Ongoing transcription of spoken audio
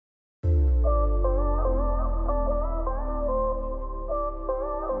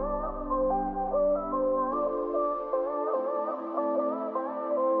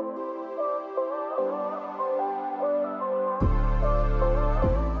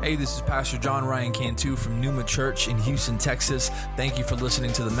Hey, this is Pastor John Ryan Cantu from Numa Church in Houston, Texas. Thank you for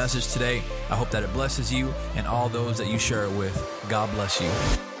listening to the message today. I hope that it blesses you and all those that you share it with. God bless you.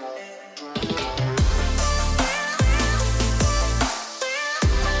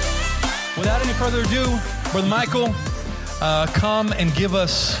 Without any further ado, Brother Michael, come and give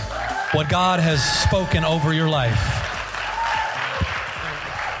us what God has spoken over your life.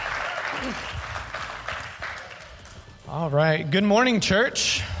 All right. Good morning,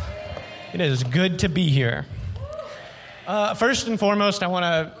 church. It is good to be here. First and foremost, I want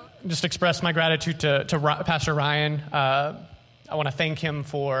to just express my gratitude to Pastor Ryan. I want to thank him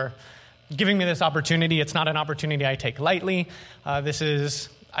for giving me this opportunity. It's not an opportunity I take lightly. I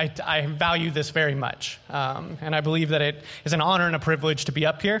value this very much. And I believe that it is an honor and a privilege to be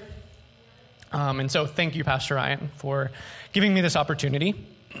up here. And so thank you, Pastor Ryan, for giving me this opportunity.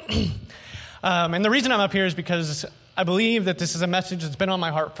 And the reason I'm up here is because I believe that this is a message that's been on my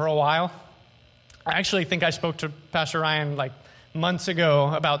heart for a while. I actually think I spoke to Pastor Ryan like months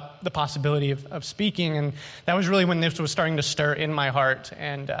ago about the possibility of speaking, and that was really when this was starting to stir in my heart,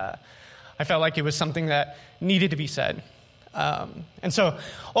 and I felt like it was something that needed to be said. And so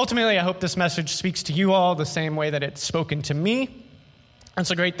ultimately, I hope this message speaks to you all the same way that it's spoken to me.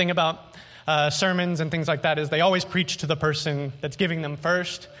 That's a great thing about sermons and things like that is they always preach to the person that's giving them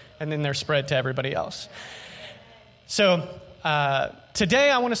first, and then they're spread to everybody else. So today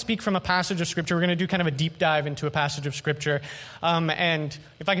I want to speak from a passage of Scripture. We're going to do kind of a deep dive into a passage of Scripture. And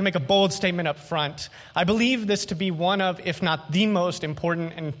if I can make a bold statement up front, I believe this to be one of, if not the most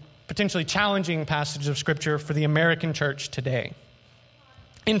important and potentially challenging passage of Scripture for the American church today.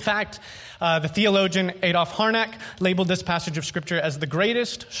 In fact, the theologian Adolf Harnack labeled this passage of Scripture as the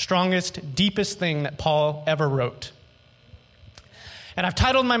greatest, strongest, deepest thing that Paul ever wrote. And I've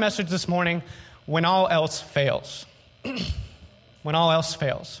titled my message this morning, When All Else Fails. When all else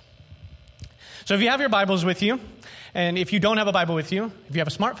fails. So if you have your Bibles with you, and if you don't have a Bible with you, if you have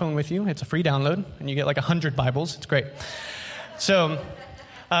a smartphone with you, it's a free download, and you get like 100 Bibles. It's great. So,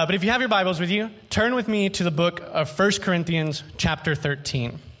 but if you have your Bibles with you, turn with me to the book of 1 Corinthians chapter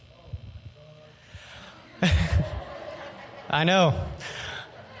 13. I know.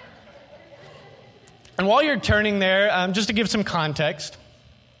 And while you're turning there, just to give some context,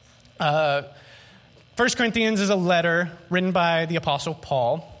 1 Corinthians is a letter written by the Apostle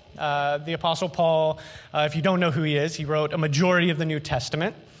Paul. The Apostle Paul, if you don't know who he is, he wrote a majority of the New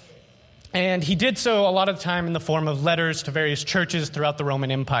Testament. And he did so a lot of the time in the form of letters to various churches throughout the Roman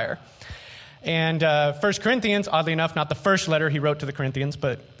Empire. And 1 Corinthians, oddly enough, not the first letter he wrote to the Corinthians,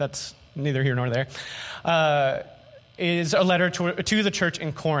 but that's neither here nor there, is a letter to the church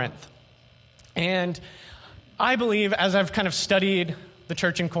in Corinth. And I believe, as I've kind of studied the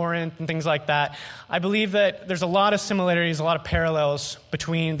church in Corinth and things like that, I believe that there's a lot of similarities, a lot of parallels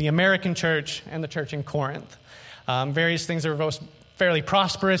between the American church and the church in Corinth. Various things are both fairly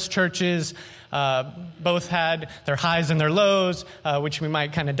prosperous churches. Both had their highs and their lows, which we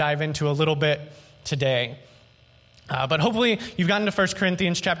might kind of dive into a little bit today. But hopefully you've gotten to 1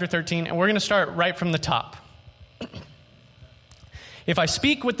 Corinthians chapter 13, and we're going to start right from the top. If I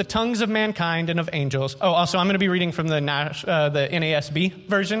speak with the tongues of mankind and of angels... Oh, also, I'm going to be reading from the NASB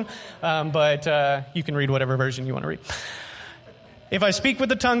version, but you can read whatever version you want to read. If I speak with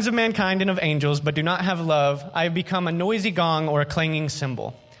the tongues of mankind and of angels, but do not have love, I have become a noisy gong or a clanging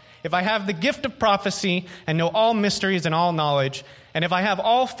cymbal. If I have the gift of prophecy and know all mysteries and all knowledge, and if I have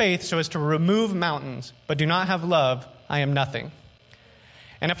all faith so as to remove mountains, but do not have love, I am nothing.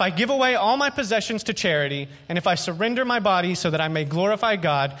 And if I give away all my possessions to charity, and if I surrender my body so that I may glorify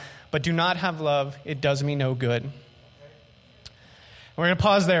God, but do not have love, it does me no good. We're going to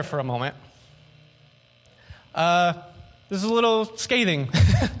pause there for a moment. This is a little scathing,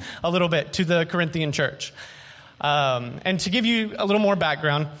 a little bit, to the Corinthian church. And to give you a little more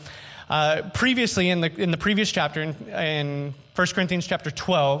background, previously in the previous chapter, in 1 Corinthians chapter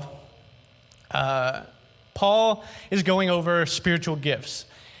 12, Paul is going over spiritual gifts.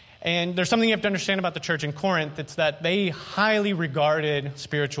 And there's something you have to understand about the church in Corinth. It's that they highly regarded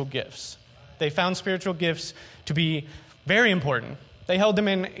spiritual gifts. They found spiritual gifts to be very important. They held them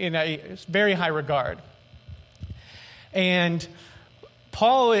in a very high regard. And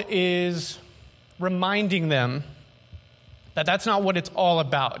Paul is reminding them that that's not what it's all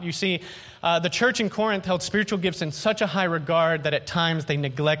about. You see, the church in Corinth held spiritual gifts in such a high regard that at times they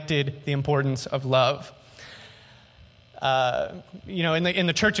neglected the importance of love. In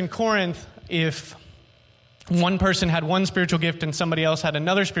the church in Corinth, if one person had one spiritual gift and somebody else had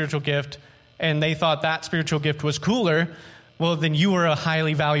another spiritual gift, and they thought that spiritual gift was cooler, well, then you are a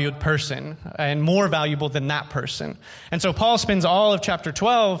highly valued person and more valuable than that person. And so Paul spends all of chapter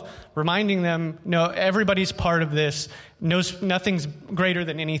 12 reminding them, no, everybody's part of this, nothing's greater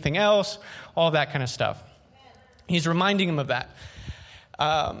than anything else, all that kind of stuff. He's reminding them of that.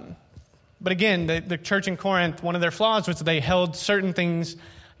 But again, the church in Corinth, one of their flaws was they held certain things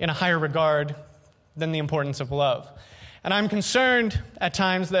in a higher regard than the importance of love. And I'm concerned at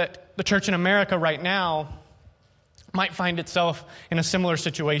times that the church in America right now might find itself in a similar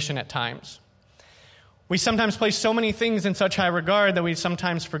situation at times. We sometimes place so many things in such high regard that we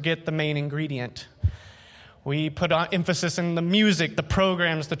sometimes forget the main ingredient. We put emphasis in the music, the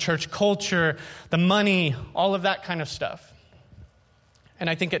programs, the church culture, the money, all of that kind of stuff. And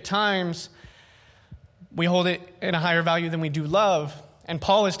I think at times we hold it in a higher value than we do love. And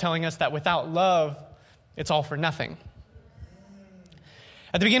Paul is telling us that without love, it's all for nothing.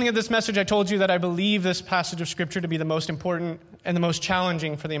 At the beginning of this message, I told you that I believe this passage of Scripture to be the most important and the most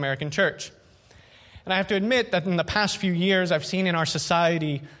challenging for the American church. And I have to admit that in the past few years, I've seen in our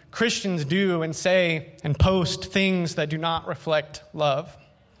society Christians do and say and post things that do not reflect love.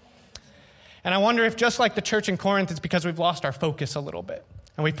 And I wonder if just like the church in Corinth, it's because we've lost our focus a little bit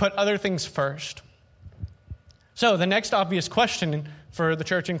and we put other things first. So the next obvious question for the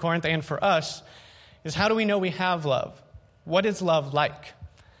church in Corinth and for us is, how do we know we have love? What is love like?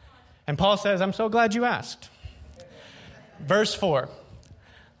 And Paul says, I'm so glad you asked. Verse 4,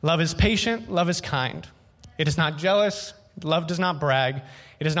 love is patient, love is kind. It is not jealous, love does not brag,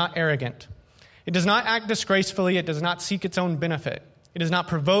 it is not arrogant. It does not act disgracefully, it does not seek its own benefit. It is not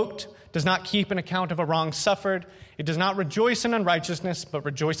provoked, does not keep an account of a wrong suffered. It does not rejoice in unrighteousness, but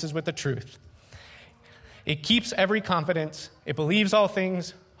rejoices with the truth. It keeps every confidence, it believes all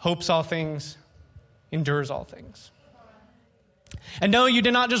things, hopes all things, endures all things. And no, you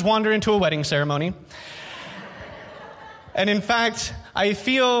did not just wander into a wedding ceremony. And in fact, I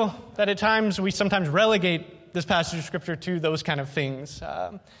feel that at times we sometimes relegate this passage of Scripture to those kind of things.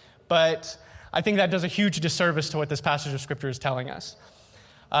 But I think that does a huge disservice to what this passage of Scripture is telling us.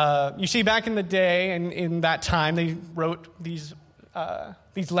 You see, back in the day, and in that time, they wrote these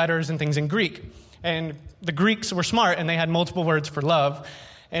letters and things in Greek. And the Greeks were smart, and they had multiple words for love.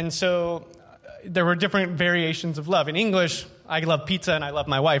 And so there were different variations of love. In English, I love pizza and I love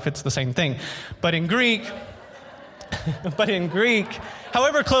my wife. It's the same thing. But in Greek,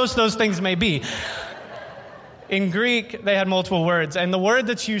 however close those things may be, in Greek, they had multiple words. And the word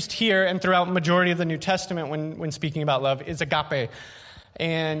that's used here and throughout the majority of the New Testament when speaking about love is agape.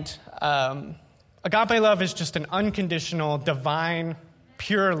 And agape love is just an unconditional, divine,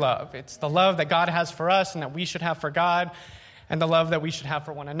 pure love. It's the love that God has for us and that we should have for God, and the love that we should have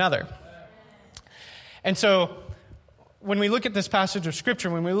for one another. And so when we look at this passage of Scripture,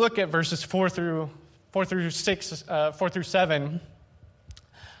 when we look at verses 4 through 7,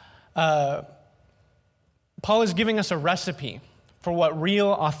 Paul is giving us a recipe for what real,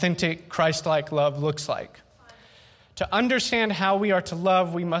 authentic, Christ-like love looks like. To understand how we are to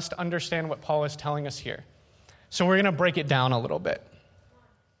love, we must understand what Paul is telling us here. So we're going to break it down a little bit.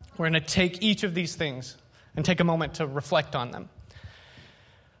 We're going to take each of these things and take a moment to reflect on them.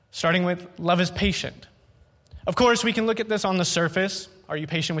 Starting with, love is patient. Of course, we can look at this on the surface. Are you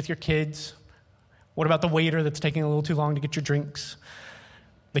patient with your kids? What about the waiter that's taking a little too long to get your drinks?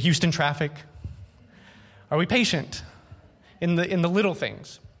 The Houston traffic? Are we patient in the little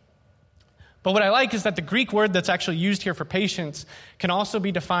things? But what I like is that the Greek word that's actually used here for patience can also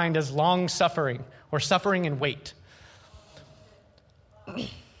be defined as long-suffering or suffering in wait.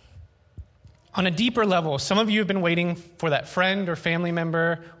 On a deeper level, some of you have been waiting for that friend or family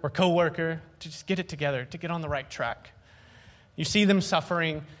member or coworker to just get it together, to get on the right track. You see them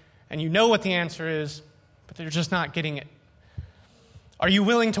suffering, and you know what the answer is, but they're just not getting it. Are you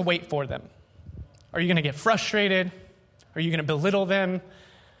willing to wait for them? Are you going to get frustrated? Are you going to belittle them?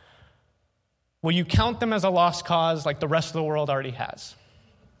 Will you count them as a lost cause like the rest of the world already has?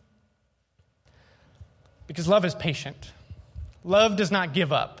 Because love is patient. Love does not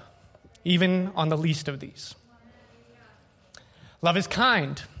give up, even on the least of these. Love is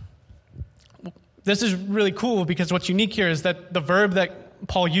kind. This is really cool because what's unique here is that the verb that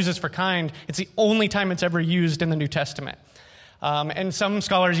Paul uses for kind, it's the only time it's ever used in the New Testament. And some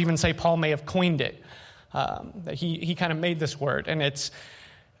scholars even say Paul may have coined it, that he kind of made this word. And it's,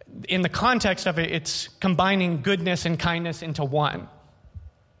 in the context of it, it's combining goodness and kindness into one.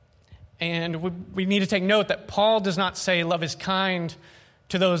 And we need to take note that Paul does not say love is kind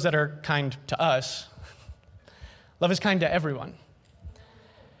to those that are kind to us. Love is kind to everyone.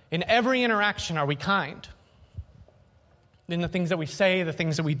 In every interaction, are we kind? In the things that we say, the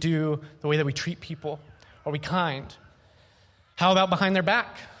things that we do, the way that we treat people, are we kind? How about behind their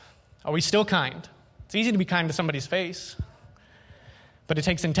back? Are we still kind? It's easy to be kind to somebody's face, but it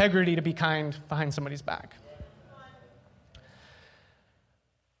takes integrity to be kind behind somebody's back.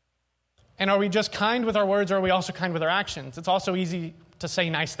 And are we just kind with our words, or are we also kind with our actions? It's also easy to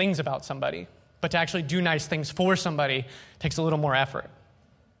say nice things about somebody, but to actually do nice things for somebody takes a little more effort.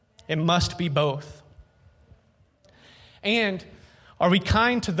 It must be both. And are we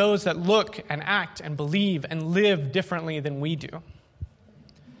kind to those that look and act and believe and live differently than we do?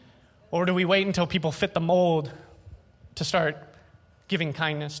 Or do we wait until people fit the mold to start giving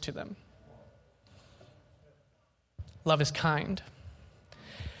kindness to them? Love is kind.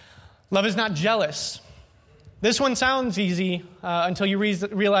 Love is not jealous. This one sounds easy until you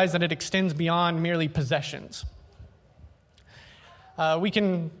realize that it extends beyond merely possessions. We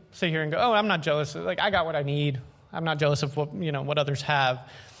can sit here and go, oh, I'm not jealous. Like, I got what I need. I'm not jealous of what others have.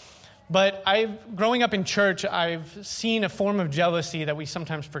 But growing up in church, I've seen a form of jealousy that we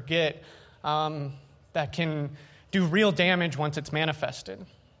sometimes forget that can do real damage once it's manifested.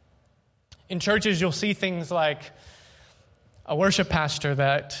 In churches, you'll see things like a worship pastor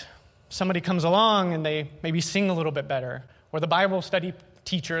that somebody comes along and they maybe sing a little bit better, or the Bible study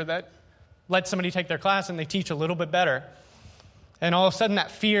teacher that lets somebody take their class and they teach a little bit better. And all of a sudden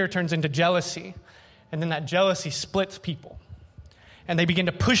that fear turns into jealousy, and then that jealousy splits people. And they begin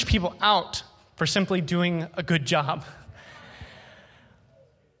to push people out for simply doing a good job.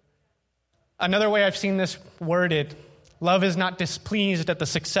 Another way I've seen this worded, love is not displeased at the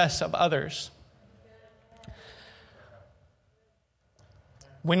success of others.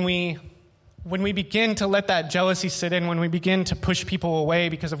 When we begin to let that jealousy sit in, when we begin to push people away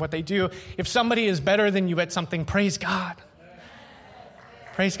because of what they do, if somebody is better than you at something, praise God.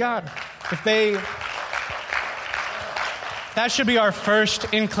 Praise God. That should be our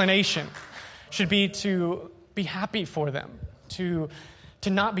first inclination, should be to be happy for them, to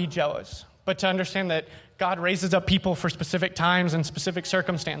not be jealous, but to understand that God raises up people for specific times and specific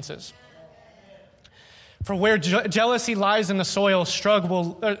circumstances. For where jealousy lies in the soil,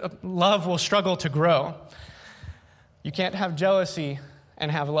 love will struggle to grow. You can't have jealousy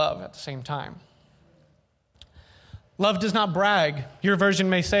and have love at the same time. Love does not brag. Your version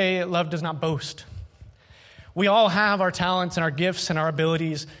may say, love does not boast. We all have our talents and our gifts and our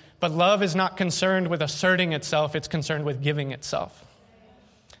abilities, but love is not concerned with asserting itself, it's concerned with giving itself.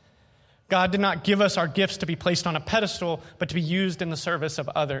 God did not give us our gifts to be placed on a pedestal, but to be used in the service of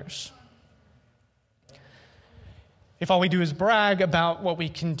others. If all we do is brag about what we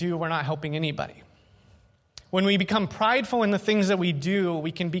can do, we're not helping anybody. When we become prideful in the things that we do,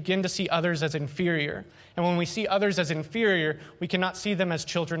 we can begin to see others as inferior. And when we see others as inferior, we cannot see them as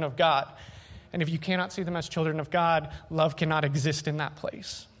children of God. And if you cannot see them as children of God, love cannot exist in that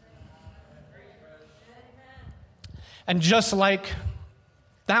place. And just like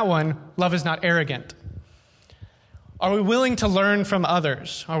that one, love is not arrogant. Are we willing to learn from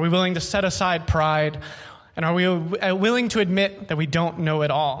others? Are we willing to set aside pride? And are we willing to admit that we don't know it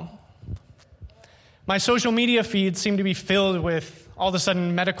all? My social media feeds seem to be filled with all of a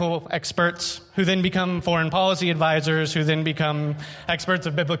sudden medical experts who then become foreign policy advisors, who then become experts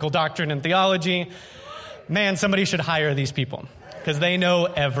of biblical doctrine and theology. Man, somebody should hire these people because they know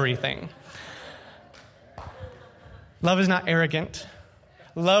everything. Love is not arrogant.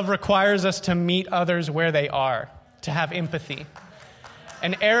 Love requires us to meet others where they are, to have empathy.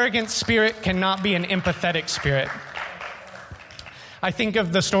 An arrogant spirit cannot be an empathetic spirit. I think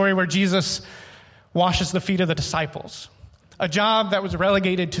of the story where Jesus washes the feet of the disciples, a job that was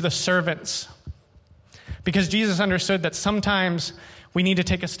relegated to the servants, because Jesus understood that sometimes we need to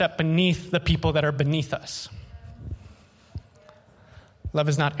take a step beneath the people that are beneath us. Love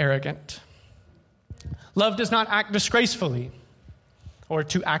is not arrogant. Love does not act disgracefully or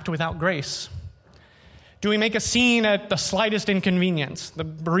to act without grace. Do we make a scene at the slightest inconvenience? The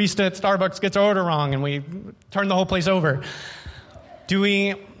barista at Starbucks gets our order wrong and we turn the whole place over.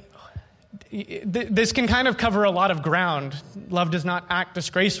 This can kind of cover a lot of ground. Love does not act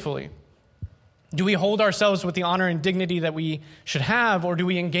disgracefully. Do we hold ourselves with the honor and dignity that we should have, or do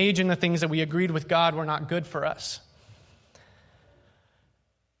we engage in the things that we agreed with God were not good for us?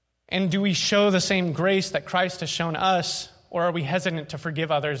 And do we show the same grace that Christ has shown us, or are we hesitant to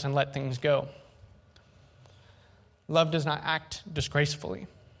forgive others and let things go? Love does not act disgracefully.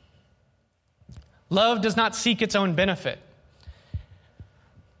 Love does not seek its own benefit.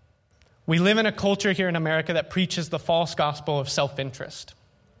 We live in a culture here in America that preaches the false gospel of self-interest.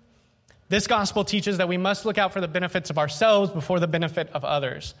 This gospel teaches that we must look out for the benefits of ourselves before the benefit of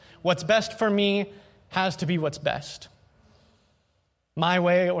others. What's best for me has to be what's best. My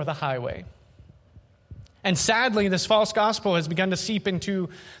way or the highway. And sadly, this false gospel has begun to seep into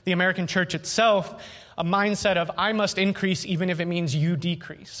the American church itself, a mindset of, I must increase even if it means you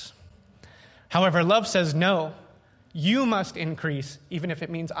decrease. However, love says, no, you must increase even if it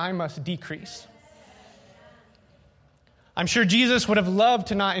means I must decrease. I'm sure Jesus would have loved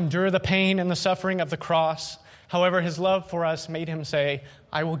to not endure the pain and the suffering of the cross. However, his love for us made him say,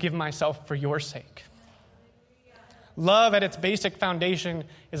 I will give myself for your sake. Love at its basic foundation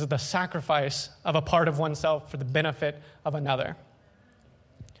is the sacrifice of a part of oneself for the benefit of another.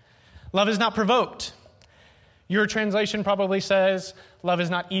 Love is not provoked. Your translation probably says, love is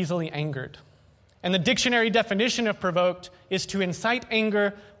not easily angered. And the dictionary definition of provoked is to incite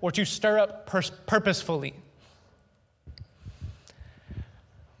anger or to stir up purposefully.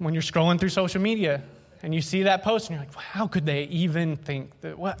 When you're scrolling through social media and you see that post and you're like, how could they even think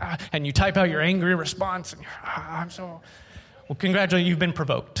that? What? And you type out your angry response and you're, well, congratulations, you've been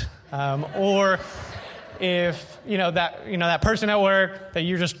provoked. Or if that person at work that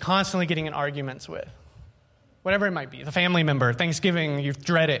you're just constantly getting in arguments with, whatever it might be, the family member, Thanksgiving, you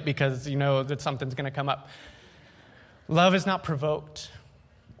dread it because you know that something's going to come up. Love is not provoked.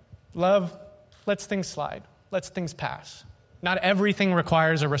 Love lets things slide, lets things pass. Not everything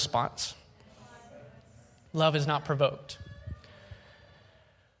requires a response. Love is not provoked.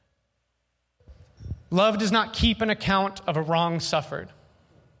 Love does not keep an account of a wrong suffered.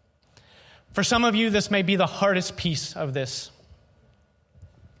 For some of you, this may be the hardest piece of this.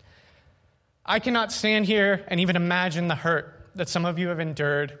 I cannot stand here and even imagine the hurt that some of you have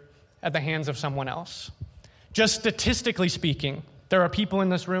endured at the hands of someone else. Just statistically speaking, there are people in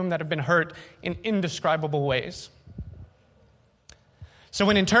this room that have been hurt in indescribable ways. So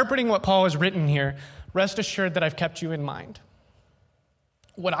when interpreting what Paul has written here, rest assured that I've kept you in mind.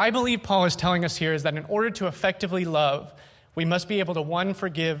 What I believe Paul is telling us here is that in order to effectively love, we must be able to, 1,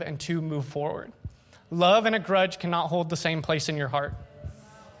 forgive, and 2, move forward. Love and a grudge cannot hold the same place in your heart.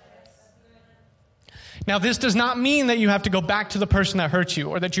 Now, this does not mean that you have to go back to the person that hurt you,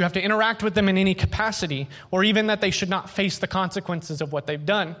 or that you have to interact with them in any capacity, or even that they should not face the consequences of what they've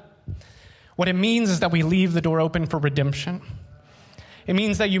done. What it means is that we leave the door open for redemption. It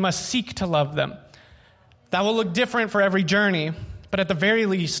means that you must seek to love them. That will look different for every journey, but at the very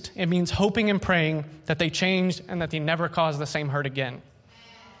least, it means hoping and praying that they change and that they never cause the same hurt again.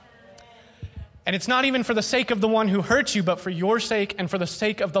 And it's not even for the sake of the one who hurts you, but for your sake and for the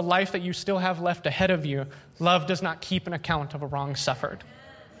sake of the life that you still have left ahead of you. Love does not keep an account of a wrong suffered.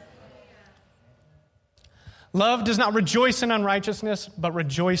 Love does not rejoice in unrighteousness, but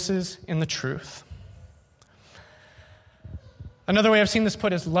rejoices in the truth. Another way I've seen this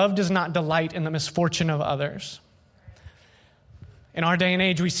put is, love does not delight in the misfortune of others. In our day and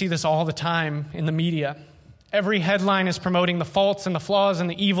age, we see this all the time in the media. Every headline is promoting the faults and the flaws and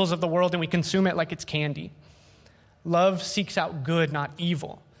the evils of the world, and we consume it like it's candy. Love seeks out good, not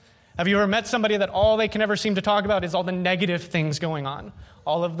evil. Have you ever met somebody that all they can ever seem to talk about is all the negative things going on?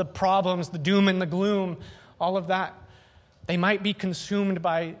 All of the problems, the doom and the gloom, all of that. They might be consumed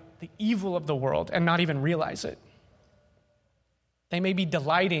by the evil of the world and not even realize it. They may be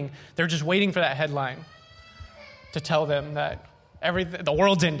delighting. They're just waiting for that headline to tell them that the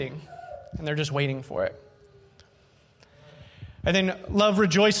world's ending, and they're just waiting for it. And then love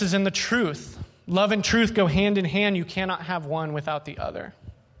rejoices in the truth. Love and truth go hand in hand. You cannot have one without the other.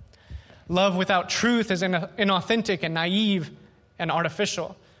 Love without truth is inauthentic and naive and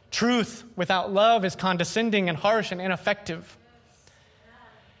artificial. Truth without love is condescending and harsh and ineffective.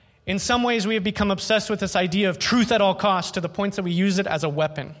 In some ways, we have become obsessed with this idea of truth at all costs to the point that we use it as a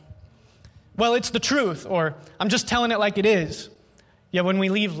weapon. Well, it's the truth, or I'm just telling it like it is. Yet when we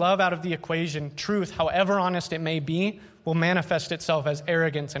leave love out of the equation, truth, however honest it may be, will manifest itself as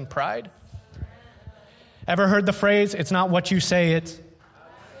arrogance and pride. Ever heard the phrase, it's not what you say, it's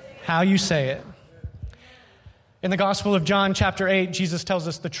how you say it? In the Gospel of John, chapter 8, Jesus tells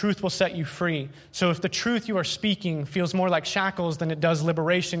us the truth will set you free. So if the truth you are speaking feels more like shackles than it does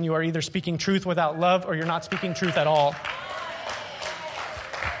liberation, you are either speaking truth without love or you're not speaking truth at all.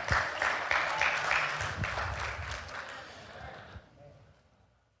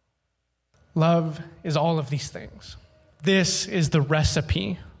 Love is all of these things. This is the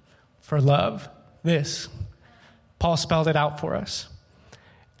recipe for love. This. Paul spelled it out for us.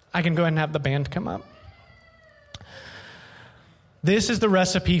 I can go ahead and have the band come up. This is the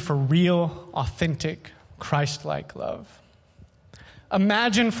recipe for real, authentic, Christ-like love.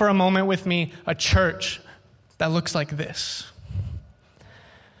 Imagine for a moment with me a church that looks like this.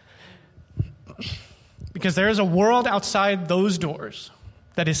 Because there is a world outside those doors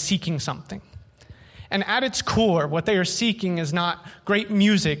that is seeking something. And at its core, what they are seeking is not great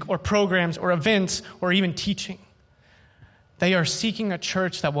music or programs or events or even teaching. They are seeking a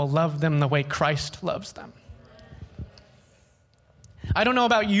church that will love them the way Christ loves them. I don't know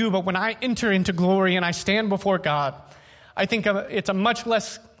about you, but when I enter into glory and I stand before God, I think it's a much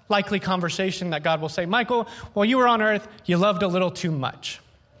less likely conversation that God will say, Michael, while you were on earth, you loved a little too much.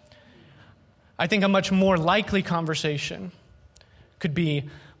 I think a much more likely conversation could be,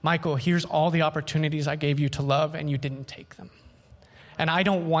 Michael, here's all the opportunities I gave you to love and you didn't take them. And I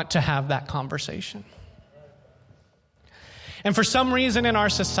don't want to have that conversation. And for some reason in our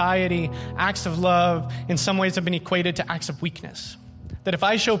society, acts of love in some ways have been equated to acts of weakness. That if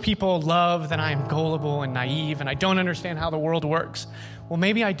I show people love, then I am gullible and naive and I don't understand how the world works. Well,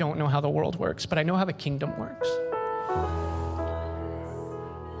 maybe I don't know how the world works, but I know how the kingdom works.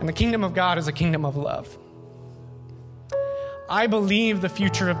 And the kingdom of God is a kingdom of love. I believe the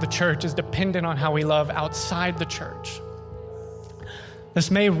future of the church is dependent on how we love outside the church. This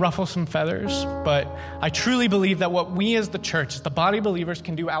may ruffle some feathers, but I truly believe that what we as the church, as the body of believers,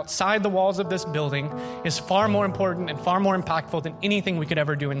 can do outside the walls of this building is far more important and far more impactful than anything we could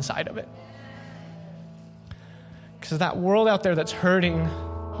ever do inside of it. Because that world out there that's hurting,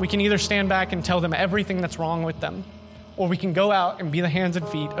 we can either stand back and tell them everything that's wrong with them, or we can go out and be the hands and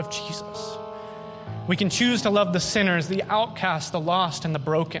feet of Jesus. We can choose to love the sinners, the outcasts, the lost, and the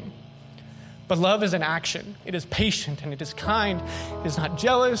broken. But love is an action. It is patient and it is kind. It is not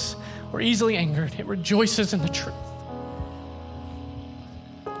jealous or easily angered. It rejoices in the truth.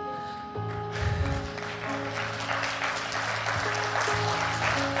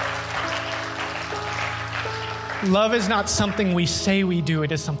 Love is not something we say we do.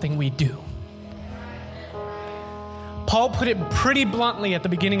 It is something we do. Paul put it pretty bluntly at the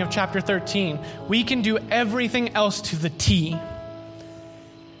beginning of chapter 13. We can do everything else to the T.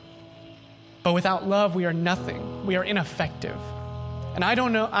 But without love, we are nothing. We are ineffective. And I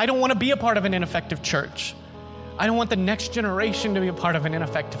don't want to be a part of an ineffective church. I don't want the next generation to be a part of an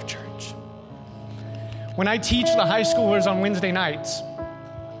ineffective church. When I teach the high schoolers on Wednesday nights,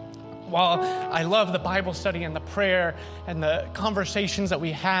 while I love the Bible study and the prayer and the conversations that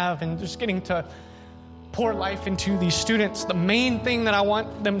we have and just getting to pour life into these students, the main thing that I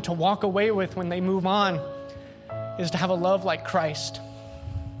want them to walk away with when they move on is to have a love like Christ.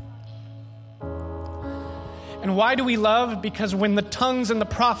 And why do we love? Because when the tongues and the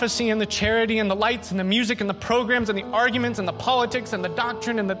prophecy and the charity and the lights and the music and the programs and the arguments and the politics and the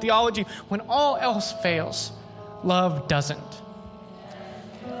doctrine and the theology, when all else fails, love doesn't.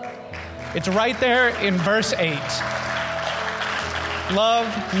 It's right there in verse 8. Love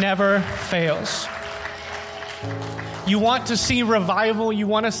never fails. You want to see revival. You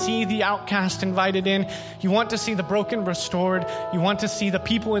want to see the outcast invited in. You want to see the broken restored. You want to see the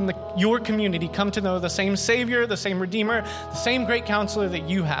people in your community come to know the same Savior, the same Redeemer, the same great counselor that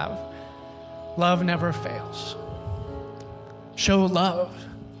you have. Love never fails. Show love.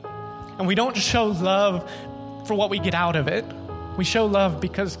 And we don't show love for what we get out of it. We show love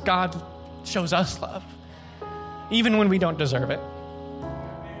because God shows us love, even when we don't deserve it.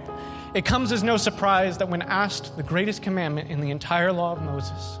 It comes as no surprise that when asked the greatest commandment in the entire law of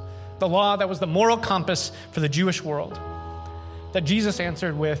Moses, the law that was the moral compass for the Jewish world, that Jesus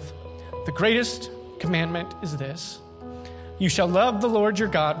answered with, the greatest commandment is this: you shall love the Lord your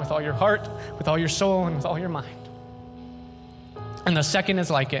God with all your heart, with all your soul, and with all your mind. And the second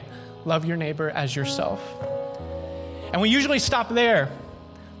is like it: love your neighbor as yourself. And we usually stop there,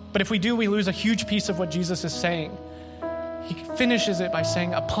 but if we do, we lose a huge piece of what Jesus is saying. He finishes it by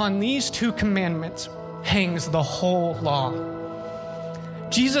saying, upon these two commandments hangs the whole law.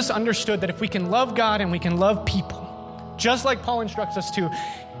 Jesus understood that if we can love God and we can love people, just like Paul instructs us to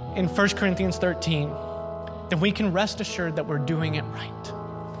in 1 Corinthians 13, then we can rest assured that we're doing it right.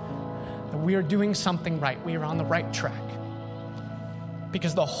 That we are doing something right. We are on the right track.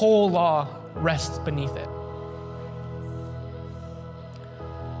 Because the whole law rests beneath it.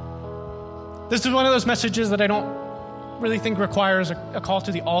 This is one of those messages that I don't really think requires a call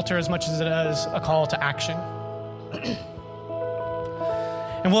to the altar as much as it does a call to action.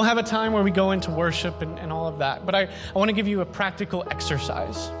 And we'll have a time where we go into worship and all of that. But I want to give you a practical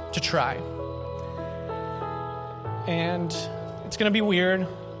exercise to try. And it's going to be weird,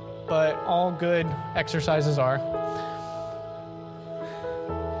 but all good exercises are.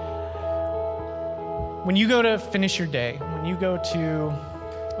 When you go to finish your day, when you go to,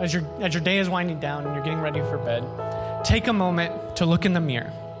 as your day is winding down and you're getting ready for bed, take a moment to look in the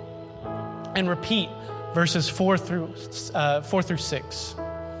mirror and repeat verses 4 through 6.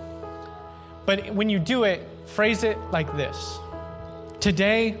 But when you do it, phrase it like this: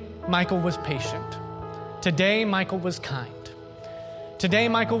 today, Michael was patient. Today, Michael was kind. Today,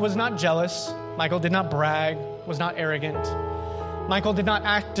 Michael was not jealous. Michael did not brag, was not arrogant. Michael did not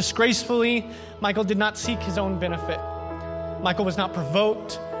act disgracefully. Michael did not seek his own benefit. Michael was not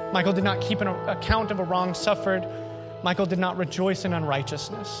provoked. Michael did not keep an account of a wrong suffered. Michael did not rejoice in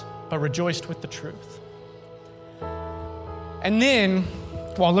unrighteousness, but rejoiced with the truth. And then,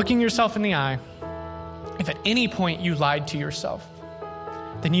 while looking yourself in the eye, if at any point you lied to yourself,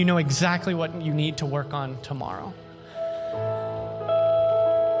 then you know exactly what you need to work on tomorrow.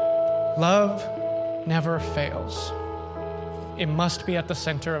 Love never fails. It must be at the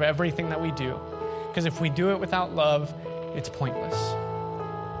center of everything that we do, because if we do it without love, it's pointless.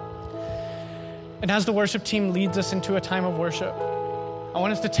 And as the worship team leads us into a time of worship, I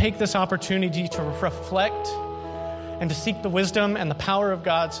want us to take this opportunity to reflect and to seek the wisdom and the power of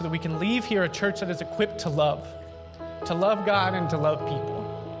God so that we can leave here a church that is equipped to love God and to love people.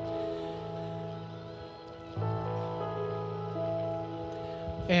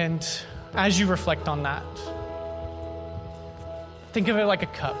 And as you reflect on that, think of it like a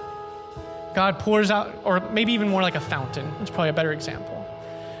cup. God pours out, or maybe even more like a fountain. It's probably a better example.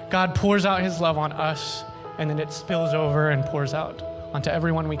 God pours out his love on us, and then it spills over and pours out onto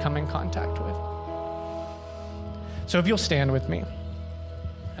everyone we come in contact with. So if you'll stand with me,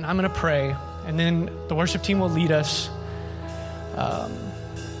 and I'm going to pray, and then the worship team will lead us.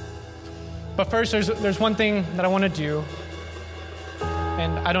 But first, there's one thing that I want to do.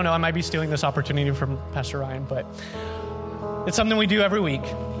 And I don't know, I might be stealing this opportunity from Pastor Ryan, but it's something we do every week.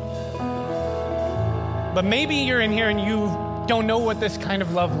 But maybe you're in here and you don't know what this kind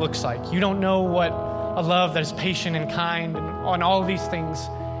of love looks like. You don't know what a love that is patient and kind and on all of these things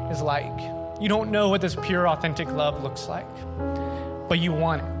is like. You don't know what this pure, authentic love looks like, but you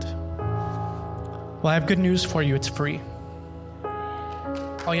want it. Well, I have good news for you. It's free.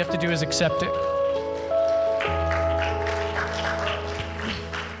 All you have to do is accept it.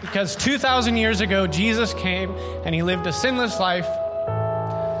 Because 2,000 years ago, Jesus came and he lived a sinless life,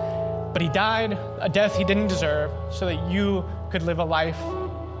 but he died a death he didn't deserve so that you could live a life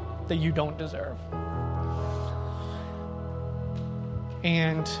that you don't deserve.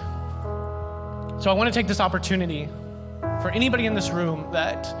 And so I want to take this opportunity for anybody in this room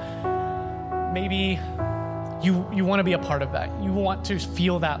that maybe you want to be a part of that. You want to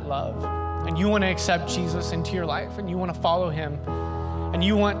feel that love, and you want to accept Jesus into your life, and you want to follow him. And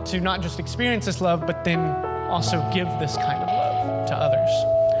you want to not just experience this love, but then also give this kind of love to others.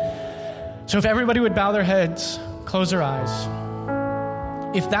 So if everybody would bow their heads, close their eyes.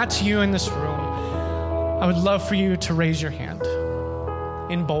 If that's you in this room, I would love for you to raise your hand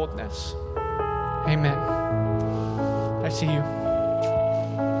in boldness. Amen. I see you.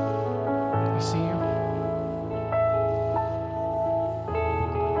 I see you.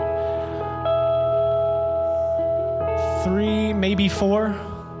 Three, maybe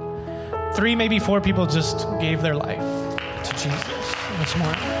four people just gave their life to Jesus. What's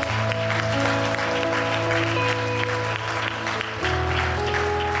more?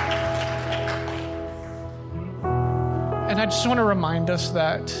 And I just want to remind us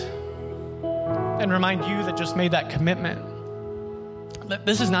that, and remind you that just made that commitment, that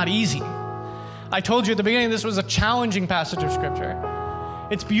this is not easy. I told you at the beginning this was a challenging passage of Scripture.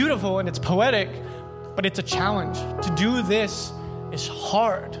 It's beautiful and it's poetic, but it's a challenge. To do this is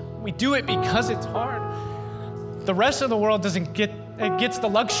hard. We do it because it's hard. The rest of the world gets the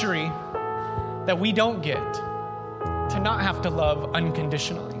luxury that we don't get, to not have to love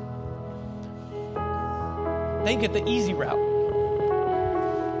unconditionally. They get the easy route.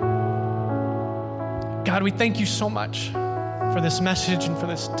 God, we thank you so much for this message and for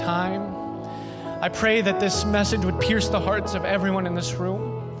this time. I pray that this message would pierce the hearts of everyone in this room,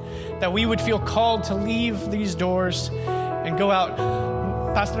 that we would feel called to leave these doors and go out.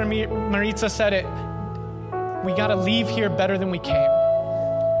 Pastor Maritza said it. We got to leave here better than we came.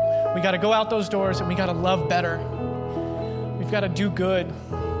 We got to go out those doors and we got to love better. We've got to do good.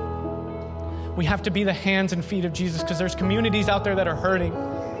 We have to be the hands and feet of Jesus, because there's communities out there that are hurting.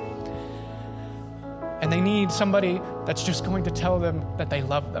 And they need somebody that's just going to tell them that they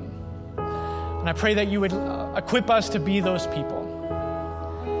love them. And I pray that you would equip us to be those people.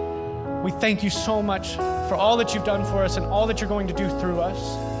 We thank you so much for all that you've done for us and all that you're going to do through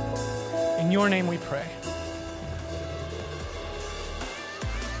us. In your name we pray.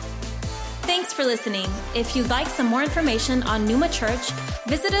 Thanks for listening. If you'd like some more information on Pneuma Church,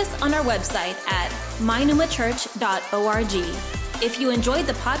 visit us on our website at mynewmachurch.org. If you enjoyed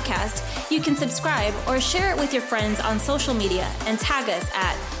the podcast, you can subscribe or share it with your friends on social media and tag us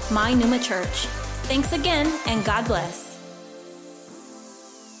at MyNewmaChurch. Thanks again, and God bless.